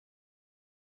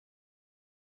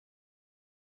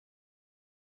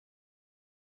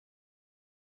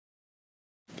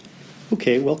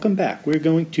Okay, welcome back. We're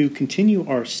going to continue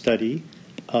our study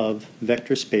of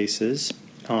vector spaces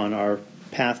on our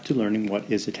path to learning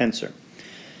what is a tensor.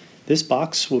 This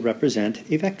box will represent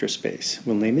a vector space.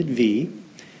 We'll name it V,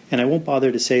 and I won't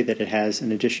bother to say that it has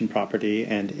an addition property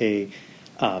and a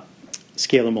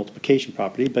scalar multiplication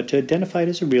property, but to identify it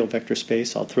as a real vector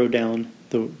space, I'll throw down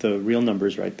the real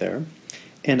numbers right there,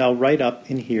 and I'll write up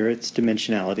in here its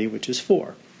dimensionality, which is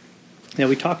 4. Now,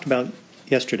 we talked about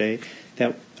yesterday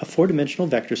that a four-dimensional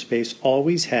vector space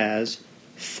always has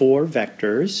 4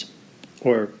 vectors,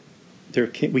 or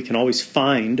we can always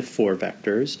find 4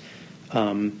 vectors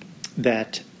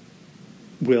that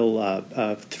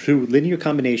will, through linear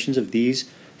combinations of these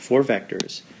 4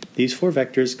 vectors. These 4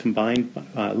 vectors combined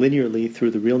linearly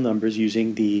through the real numbers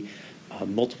using the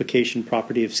multiplication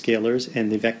property of scalars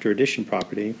and the vector addition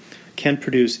property can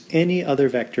produce any other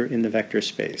vector in the vector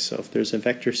space. So if there's a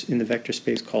vector in the vector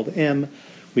space called M,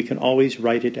 we can always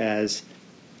write it as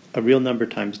a real number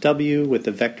times W with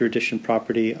the vector addition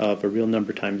property of a real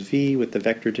number times V with the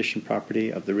vector addition property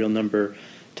of the real number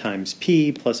times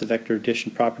P plus a vector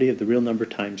addition property of the real number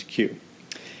times Q,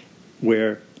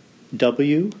 where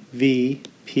W, V,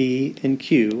 P, and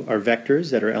Q are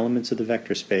vectors that are elements of the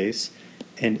vector space,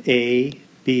 and A,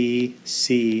 B,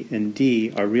 C, and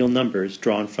D are real numbers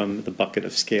drawn from the bucket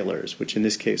of scalars, which in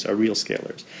this case are real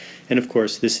scalars. And of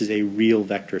course, this is a real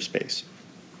vector space.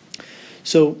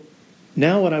 So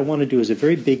now what I want to do is a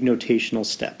very big notational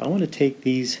step. I want to take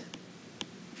these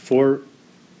 4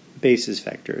 basis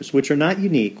vectors, which are not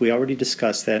unique. We already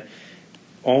discussed that.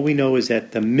 All we know is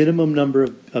that the minimum number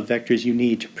of vectors you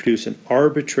need to produce an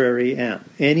arbitrary M,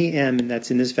 any M that's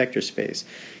in this vector space,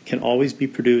 can always be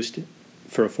produced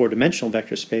for a 4-dimensional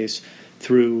vector space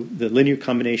through the linear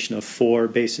combination of 4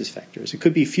 basis vectors. It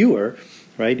could be fewer,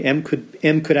 right? M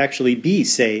could actually be,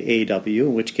 say, AW,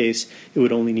 in which case it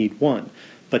would only need 1.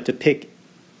 But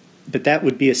that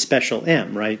would be a special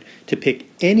M, right? To pick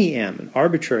any M, an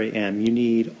arbitrary M, you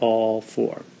need all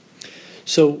 4.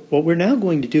 So what we're now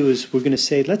going to do is we're going to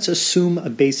say, let's assume a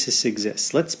basis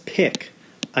exists. Let's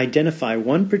identify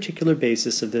one particular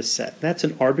basis of this set. That's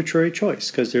an arbitrary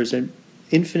choice because there's an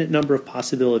infinite number of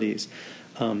possibilities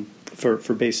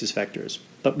for basis vectors.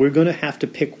 But we're going to have to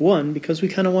pick one because we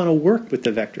kind of want to work with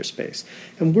the vector space.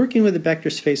 And working with the vector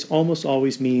space almost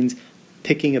always means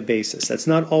picking a basis. That's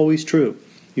not always true.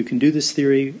 You can do this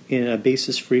theory in a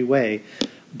basis-free way,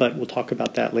 but we'll talk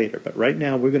about that later. But right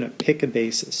now we're going to pick a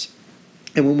basis.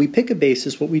 And when we pick a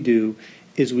basis, what we do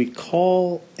is we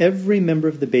call every member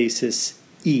of the basis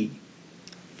E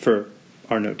for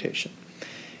our notation.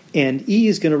 And E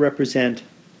is going to represent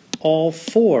all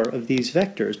 4 of these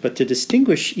vectors, but to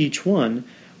distinguish each one,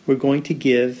 we're going to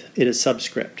give it a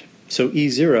subscript. So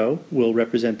E0 will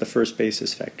represent the first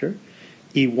basis vector,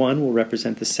 E1 will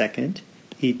represent the second,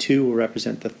 E2 will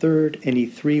represent the third, and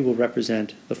E3 will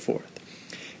represent the fourth.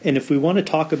 And if we want to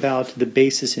talk about the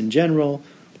basis in general,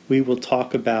 we will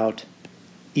talk about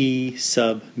E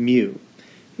sub mu.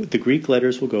 The Greek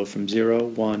letters will go from 0,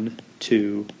 1,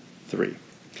 2, 3.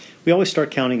 We always start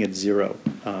counting at 0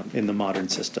 in the modern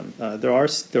system. There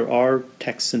are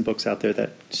texts and books out there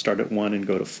that start at 1 and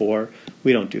go to 4.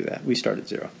 We don't do that. We start at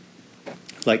 0,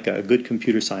 like a good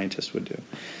computer scientist would do.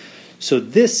 So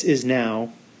this is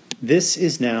now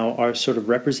our sort of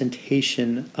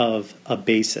representation of a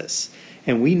basis.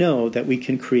 And we know that we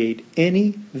can create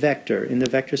any vector in the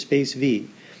vector space V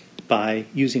by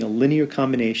using a linear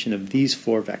combination of these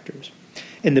 4 vectors.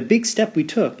 And the big step we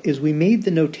took is we made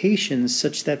the notations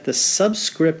such that the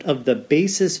subscript of the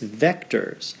basis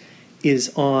vectors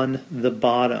is on the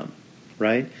bottom,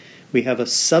 right? We have a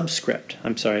subscript.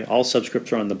 I'm sorry, all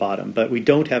subscripts are on the bottom, but we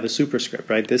don't have a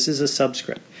superscript, right? This is a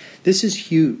subscript. This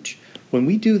is huge. When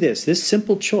we do this, this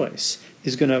simple choice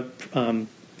is going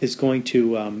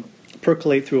to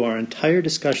percolate through our entire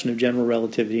discussion of general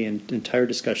relativity and entire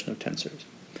discussion of tensors.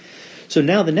 So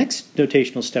now the next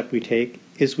notational step we take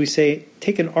is we say,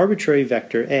 take an arbitrary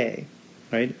vector A,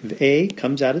 right? A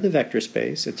comes out of the vector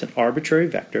space. It's an arbitrary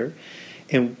vector.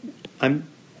 And I'm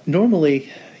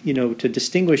normally, to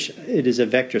distinguish it as a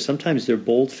vector, sometimes they're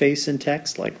boldface in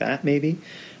text, like that maybe.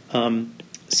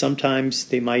 Sometimes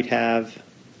they might have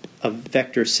a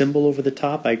vector symbol over the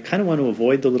top. I kind of want to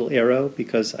avoid the little arrow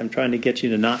because I'm trying to get you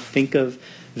to not think of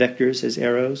vectors as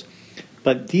arrows.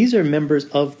 But these are members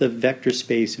of the vector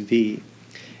space V.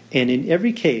 And in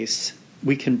every case,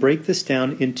 we can break this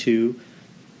down into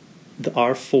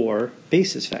our 4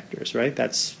 basis vectors, right?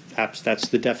 That's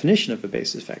the definition of a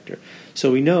basis vector.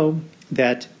 So we know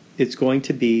that it's going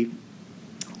to be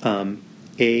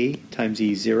A times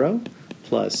E0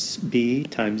 plus B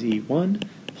times E1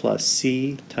 plus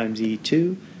C times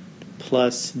E2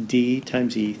 plus D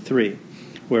times E3,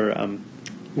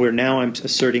 where now I'm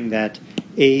asserting that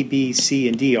A, B, C,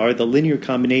 and D are the linear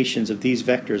combinations of these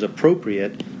vectors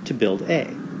appropriate to build A.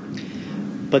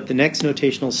 But the next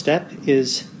notational step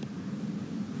is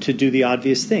to do the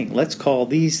obvious thing. Let's call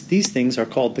these things are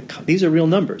called these are real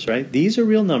numbers, right? These are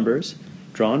real numbers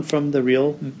drawn from the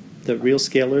real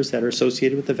scalars that are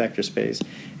associated with the vector space,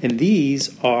 and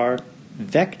these are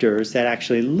vectors that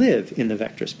actually live in the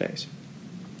vector space.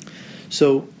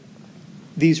 So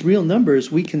these real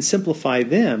numbers, we can simplify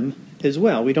them as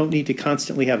well. We don't need to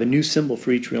constantly have a new symbol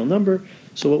for each real number.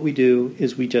 So what we do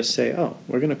is we just say, oh,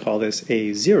 we're going to call this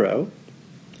A0.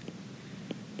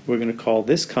 We're going to call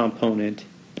this component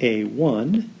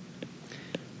A1.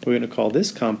 We're going to call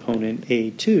this component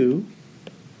A2.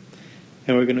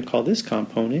 And we're going to call this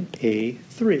component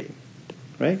A3,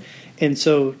 right?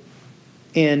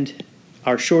 And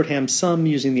our shorthand sum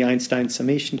using the Einstein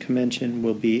summation convention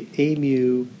will be A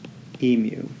mu, E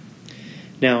mu.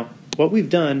 Now, what we've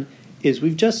done is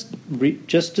we've just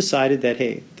decided that,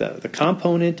 hey, the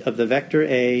component of the vector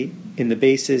A in the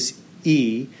basis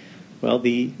E, well,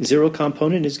 the 0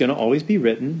 component is going to always be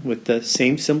written with the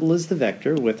same symbol as the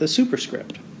vector with a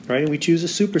superscript, right? And we choose a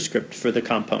superscript for the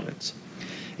components.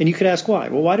 And you could ask why.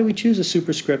 Well, why do we choose a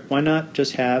superscript? Why not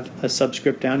just have a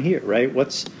subscript down here, right?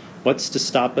 What's to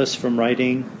stop us from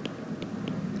writing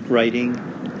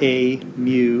A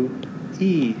mu,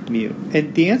 E mu?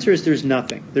 And the answer is there's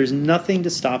nothing. There's nothing to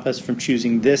stop us from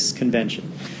choosing this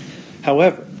convention.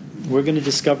 However, we're going to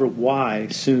discover why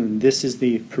soon this is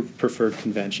the preferred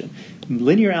convention.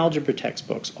 Linear algebra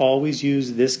textbooks always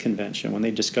use this convention when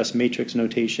they discuss matrix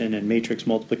notation and matrix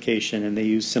multiplication, and they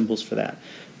use symbols for that.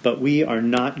 But we are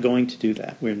not going to do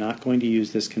that. We're not going to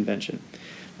use this convention.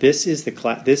 This is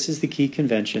the key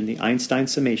convention, the Einstein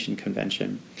summation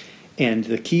convention. And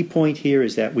the key point here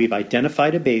is that we've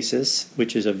identified a basis,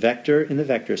 which is a vector in the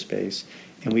vector space,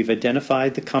 and we've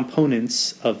identified the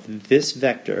components of this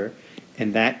vector,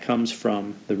 and that comes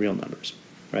from the real numbers,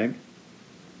 right?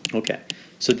 Okay,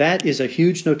 so that is a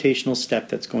huge notational step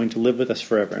that's going to live with us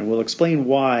forever, and we'll explain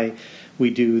why we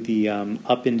do the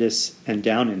up index and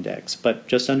down index, but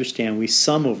just understand we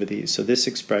sum over these, so this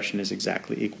expression is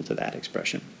exactly equal to that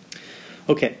expression.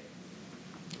 Okay,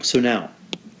 so now,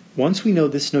 once we know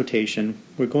this notation,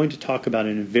 we're going to talk about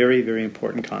a very, very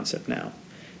important concept now,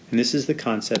 and this is the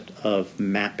concept of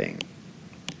mapping,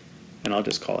 and I'll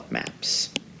just call it maps.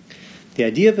 The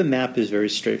idea of a map is very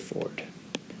straightforward.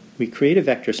 We create a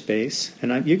vector space,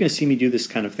 and you're going to see me do this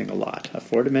kind of thing a lot, a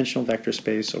four-dimensional vector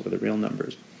space over the real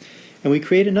numbers. And we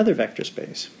create another vector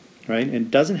space, right? And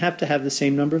it doesn't have to have the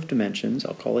same number of dimensions.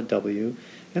 I'll call it W.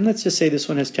 And let's just say this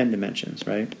one has 10 dimensions,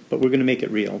 right? But we're going to make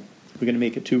it real. We're going to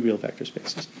make it two real vector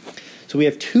spaces. So we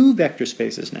have two vector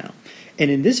spaces now. And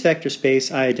in this vector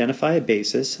space, I identify a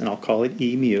basis, and I'll call it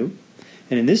E mu.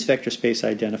 And in this vector space, I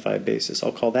identify a basis.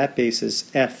 I'll call that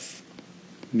basis F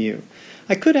mu.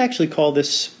 I could actually call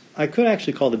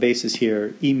the basis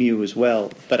here E mu as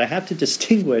well, but I have to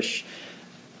distinguish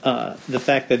the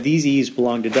fact that these E's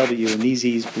belong to W and these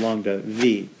E's belong to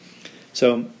V.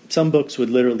 So some books would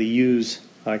literally use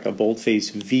like a boldface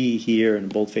V here and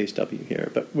a boldface W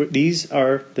here. But these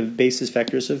are the basis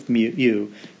vectors of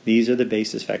U. These are the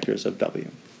basis vectors of W.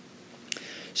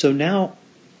 So now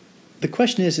the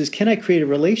question is can I create a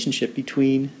relationship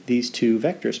between these two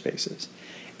vector spaces?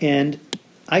 And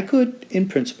I could, in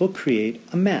principle, create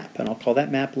a map, and I'll call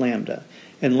that map lambda.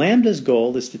 And lambda's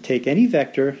goal is to take any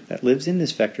vector that lives in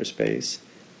this vector space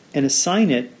and assign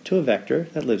it to a vector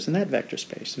that lives in that vector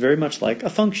space, very much like a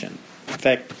function. In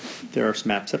fact, there are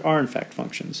maps that are, in fact,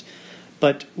 functions.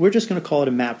 But we're just going to call it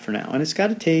a map for now. And it's got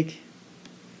to take,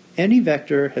 any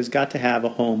vector has got to have a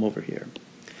home over here.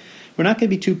 We're not going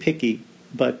to be too picky,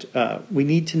 but we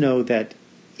need to know that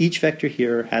each vector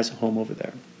here has a home over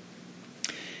there.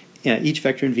 Each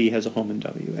vector in V has a home in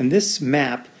W. And this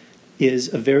map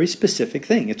is a very specific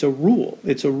thing. It's a rule.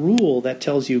 It's a rule that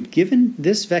tells you, given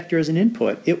this vector as an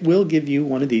input, it will give you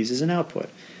one of these as an output.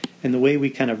 And the way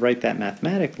we kind of write that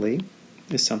mathematically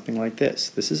is something like this.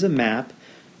 This is a map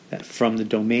that from the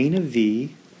domain of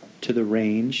V to the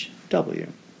range W.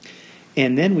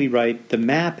 And then we write the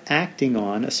map acting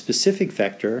on a specific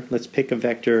vector. Let's pick a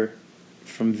vector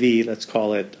from V. Let's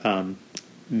call it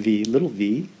V, little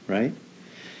v, right?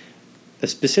 A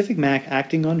specific map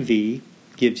acting on V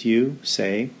gives you,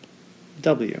 say,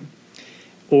 W.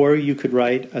 Or you could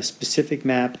write a specific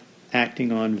map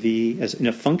acting on V as in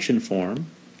a function form,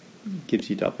 gives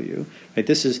you W. Right?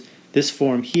 This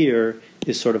form here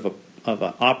is sort of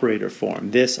an operator form.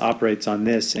 This operates on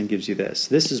this and gives you this.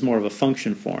 This is more of a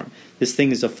function form. This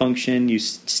thing is a function, you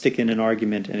stick in an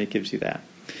argument and it gives you that.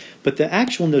 But the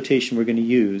actual notation we're going to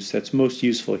use that's most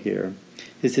useful here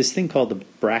is this thing called the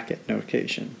bracket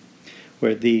notation,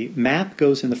 where the map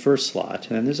goes in the first slot,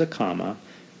 and then there's a comma,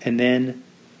 and then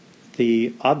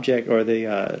the object or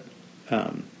the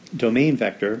domain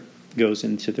vector goes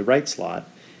into the right slot,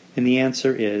 and the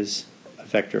answer is a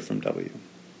vector from W.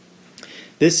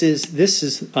 This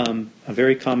is a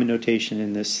very common notation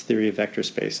in this theory of vector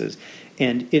spaces,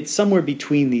 and it's somewhere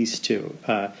between these two.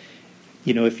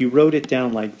 You know, if you wrote it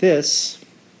down like this,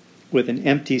 with an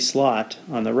empty slot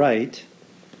on the right,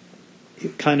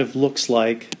 it kind of looks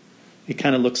like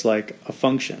a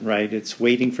function, right? It's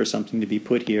waiting for something to be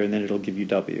put here, and then it'll give you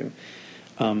W.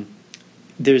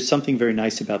 There's something very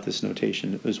nice about this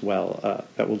notation as well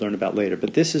that we'll learn about later,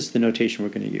 but this is the notation we're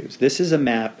going to use. This is a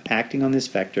map acting on this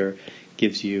vector,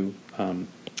 gives you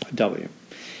W.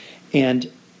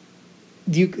 And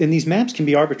these maps can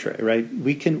be arbitrary, right?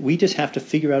 We just have to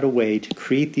figure out a way to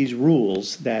create these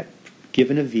rules that,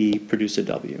 given a V, produce a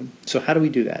W. So how do we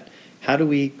do that? How do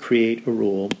we create a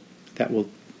rule that will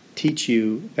teach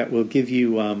you, that will give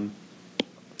you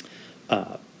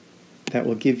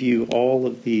all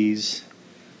of these?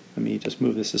 Let me just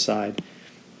move this aside.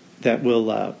 That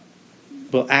will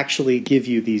actually give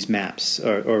you these maps,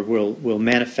 or will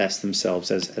manifest themselves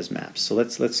as maps. So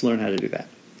let's learn how to do that.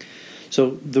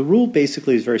 So the rule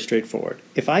basically is very straightforward.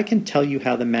 If I can tell you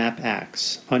how the map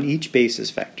acts on each basis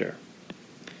vector,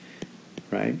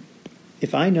 right?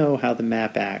 If I know how the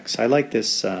map acts, I like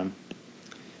this.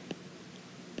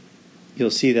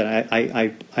 You'll see that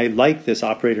I like this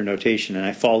operator notation, and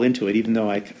I fall into it, even though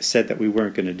I said that we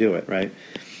weren't going to do it, right?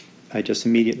 I just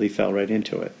immediately fell right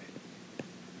into it.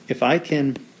 If I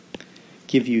can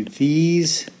give you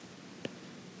these,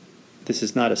 this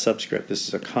is not a subscript, this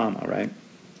is a comma, right?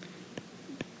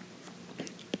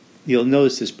 You'll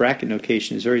notice this bracket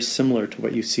notation is very similar to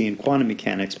what you see in quantum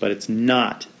mechanics, but it's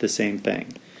not the same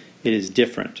thing. It is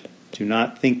different. Do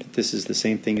not think that this is the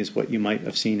same thing as what you might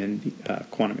have seen in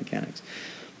quantum mechanics.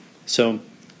 So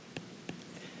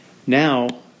now,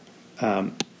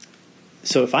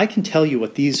 so if I can tell you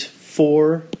what these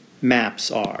four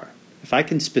maps are, if I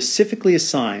can specifically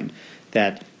assign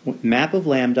that map of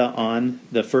lambda on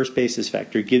the first basis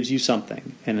vector gives you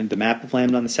something, and the map of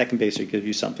lambda on the second basis gives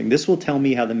you something, this will tell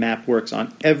me how the map works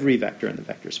on every vector in the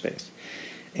vector space.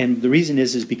 And the reason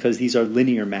is because these are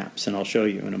linear maps, and I'll show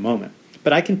you in a moment.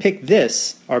 But I can pick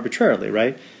this arbitrarily,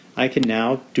 right? I can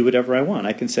now do whatever I want.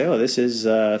 I can say, oh, this is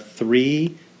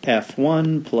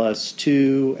 3f1 plus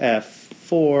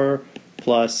 2f4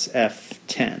 plus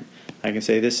f10. I can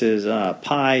say this is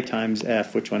pi times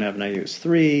f, which one haven't I used?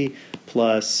 3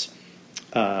 plus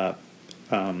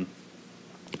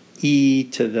e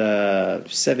to the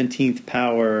 17th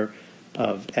power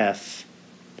of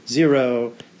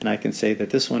f0. And I can say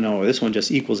that this one, oh, this one just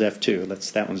equals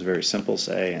f2. That one's very simple,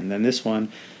 say. And then this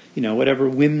one, you know, whatever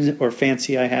whims or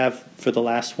fancy I have for the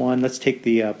last one, let's take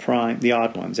the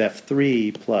odd ones,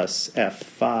 f3 plus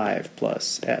f5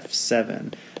 plus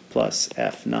f7 plus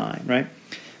f9, right?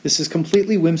 This is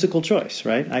completely whimsical choice,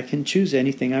 right? I can choose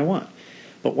anything I want.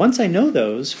 But once I know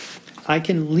those, I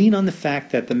can lean on the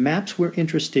fact that the maps we're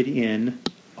interested in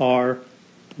are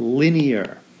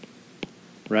linear.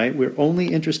 Right? We're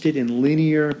only interested in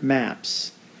linear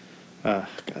maps. God,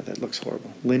 that looks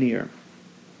horrible. Linear.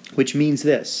 Which means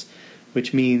this.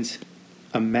 Which means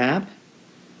a map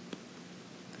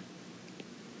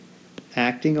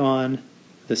acting on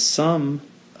the sum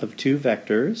of two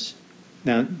vectors.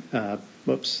 Now,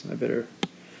 whoops, I better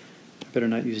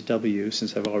not use W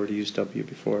since I've already used W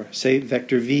before. Say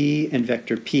vector V and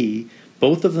vector P,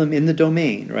 both of them in the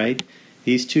domain, right?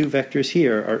 These two vectors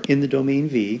here are in the domain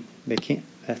V. They can't.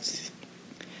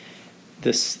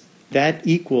 That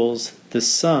equals the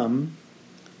sum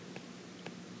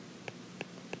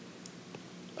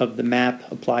of the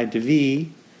map applied to V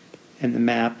and the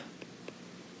map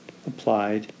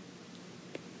applied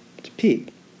to P.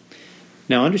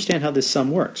 Now understand how this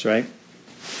sum works, right?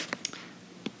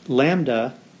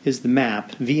 Lambda is the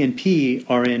map. V and P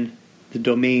are in the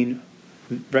domain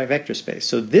vector space.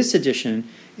 So this addition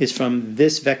is from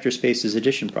this vector space's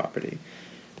addition property.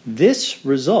 This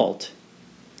result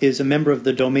is a member of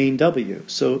the domain W.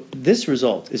 So this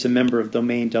result is a member of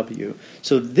domain W.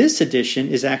 So this addition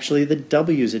is actually the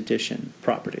W's addition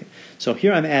property. So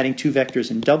here I'm adding two vectors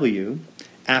in W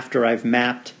after I've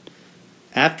mapped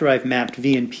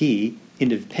V and P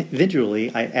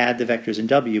individually. I add the vectors in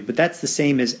W, but that's the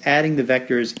same as adding the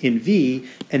vectors in V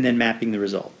and then mapping the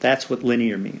result. That's what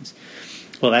linear means.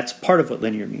 Well, that's part of what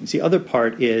linear means. The other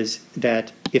part is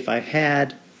that if I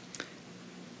had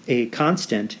a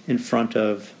constant in front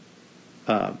of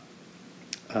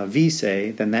v,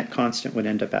 say, then that constant would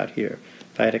end up out here.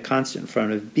 If I had a constant in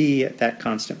front of b, that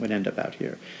constant would end up out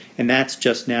here. And that's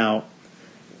just now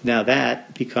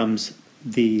that becomes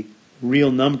the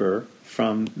real number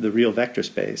from the real vector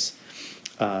space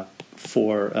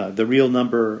for the real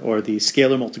number, or the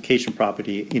scalar multiplication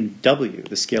property in W,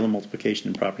 the scalar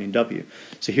multiplication property in W.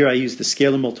 So here I use the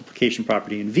scalar multiplication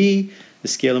property in V, the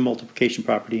scalar multiplication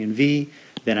property in V,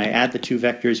 then I add the two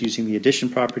vectors using the addition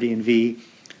property in V.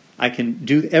 I can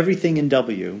do everything in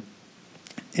W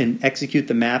and execute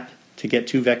the map to get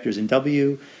two vectors in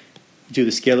W, do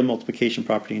the scalar multiplication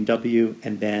property in W,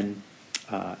 and then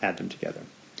add them together.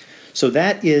 So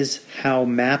that is how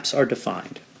maps are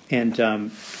defined. And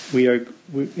and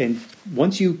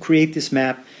once you create this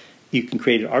map, you can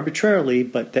create it arbitrarily,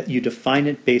 but that you define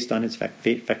it based on its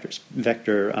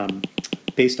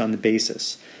based on the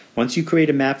basis. Once you create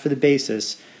a map for the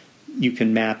basis, you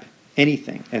can map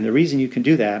anything. And the reason you can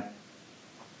do that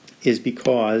is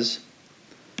because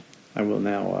I will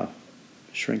now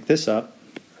shrink this up.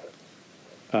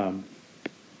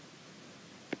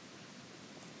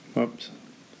 Whoops.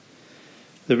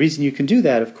 The reason you can do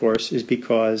that, of course, is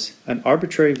because an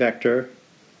arbitrary vector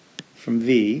from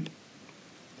V,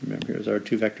 remember here's our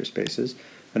two vector spaces,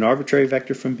 an arbitrary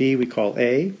vector from B we call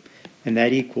A, and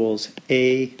that equals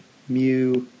A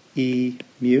mu E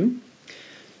mu.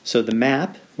 So the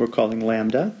map we're calling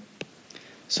lambda.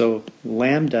 So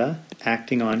lambda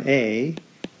acting on A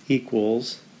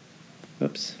equals,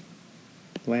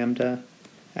 lambda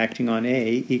acting on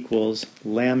A equals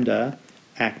lambda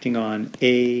acting on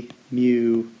A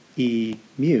mu E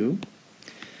mu.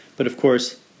 But of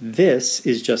course, this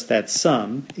is just that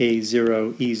sum,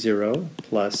 A0 E0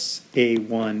 plus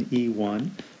A1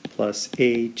 E1 plus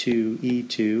A2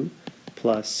 E2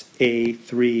 plus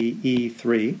A3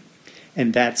 E3.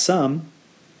 And that sum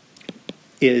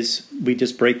is, we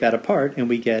just break that apart and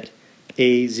we get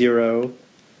A0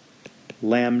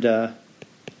 lambda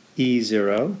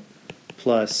E0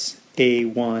 plus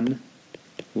A1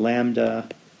 lambda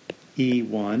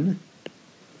E1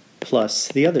 plus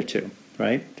the other two,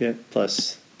 right?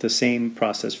 Plus the same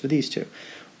process for these two.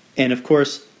 And of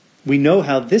course, we know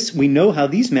how these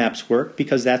maps work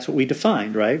because that's what we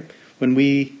defined, right? When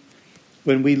we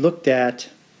looked at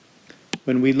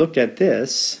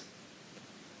this,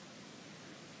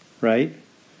 right?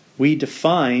 We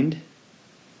defined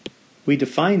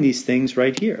these things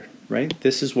right here, right?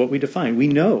 This is what we define. We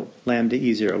know lambda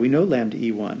E0, we know lambda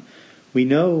E1, we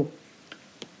know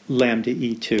lambda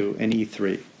E2 and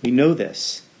E3. We know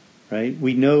this, right?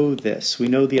 We know this. We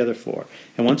know the other four.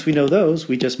 And once we know those,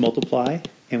 we just multiply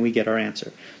and we get our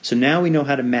answer. So now we know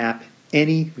how to map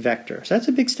any vector. So that's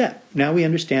a big step. Now we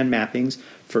understand mappings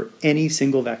for any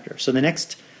single vector. So the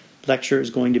next lecture is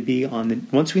going to be on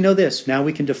once we know this, now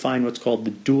we can define what's called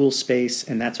the dual space,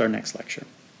 and that's our next lecture.